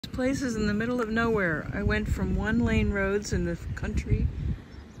This place is in the middle of nowhere. I went from one-lane roads in the country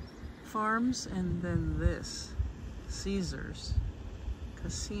farms and then this, Caesar's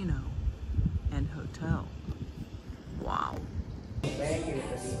Casino and Hotel. Wow.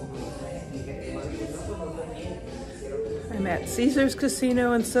 I'm at Caesar's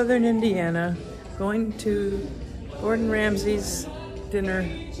Casino in southern Indiana, going to Gordon Ramsay's dinner.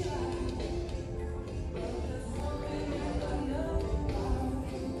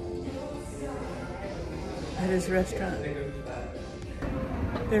 At his restaurant.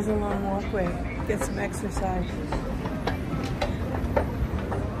 There's a long walkway. Get some exercise.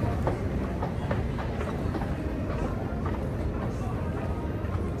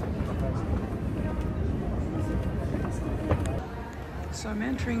 So I'm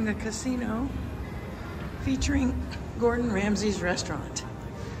entering the casino featuring Gordon Ramsay's restaurant.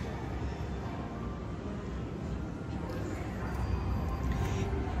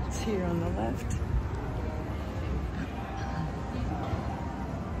 It's here on the left.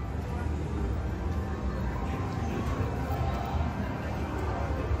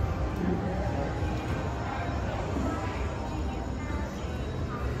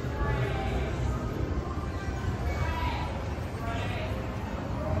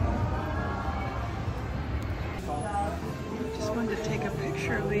 To take a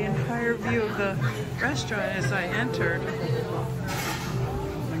picture of the entire view of the restaurant as I entered.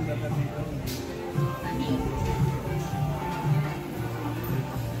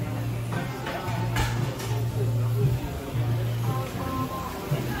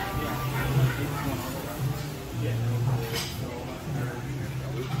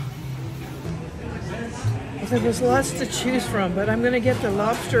 There was lots to choose from, but I'm going to get the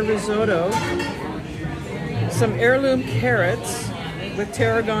lobster risotto, some heirloom carrots with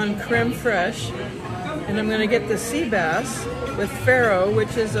tarragon creme fraiche, and I'm going to get the sea bass with farro,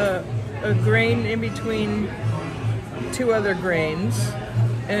 which is a grain in between two other grains,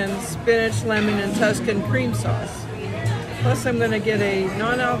 and spinach, lemon, and Tuscan cream sauce. Plus I'm going to get a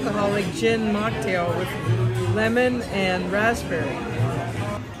non-alcoholic gin mocktail with lemon and raspberry.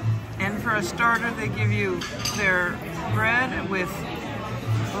 And for a starter, they give you their bread with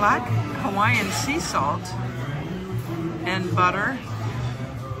black Hawaiian sea salt and butter.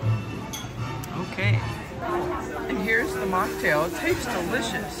 Okay. And here's the mocktail. It tastes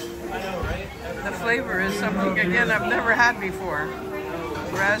delicious. The flavor is something, again, I've never had before.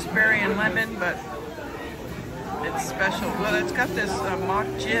 Raspberry and lemon, but it's special. Well, it's got this mock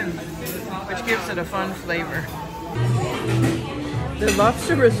gin, which gives it a fun flavor. The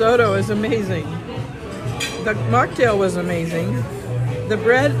lobster risotto is amazing. The mocktail was amazing. The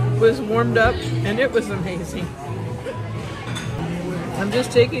bread was warmed up and it was amazing. I'm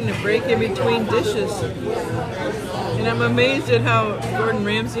just taking a break in between dishes. And I'm amazed at how Gordon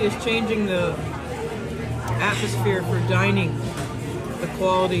Ramsay is changing the atmosphere for dining. The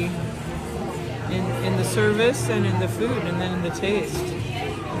quality in the service and in the food and then in the taste.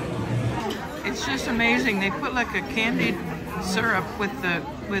 It's just amazing. They put like a candied syrup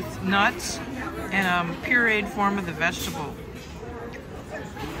with nuts and a pureed form of the vegetable.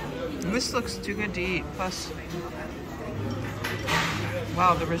 And this looks too good to eat. Plus,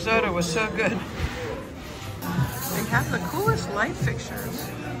 wow, the risotto was so good. They have the coolest light fixtures.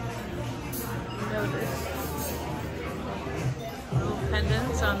 You know this. Little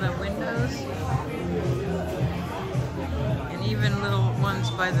pendants on the windows. And even little ones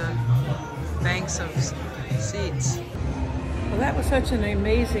by the banks of seats. Well, that was such an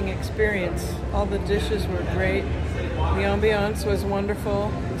amazing experience. All the dishes were great. The ambiance was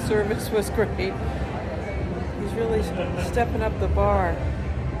wonderful. The service was great. He's really stepping up the bar.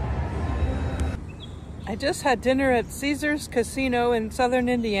 I just had dinner at Caesar's Casino in southern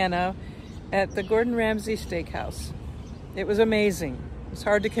Indiana at the Gordon Ramsay Steakhouse. It was amazing. It was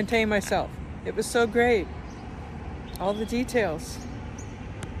hard to contain myself. It was so great. All the details.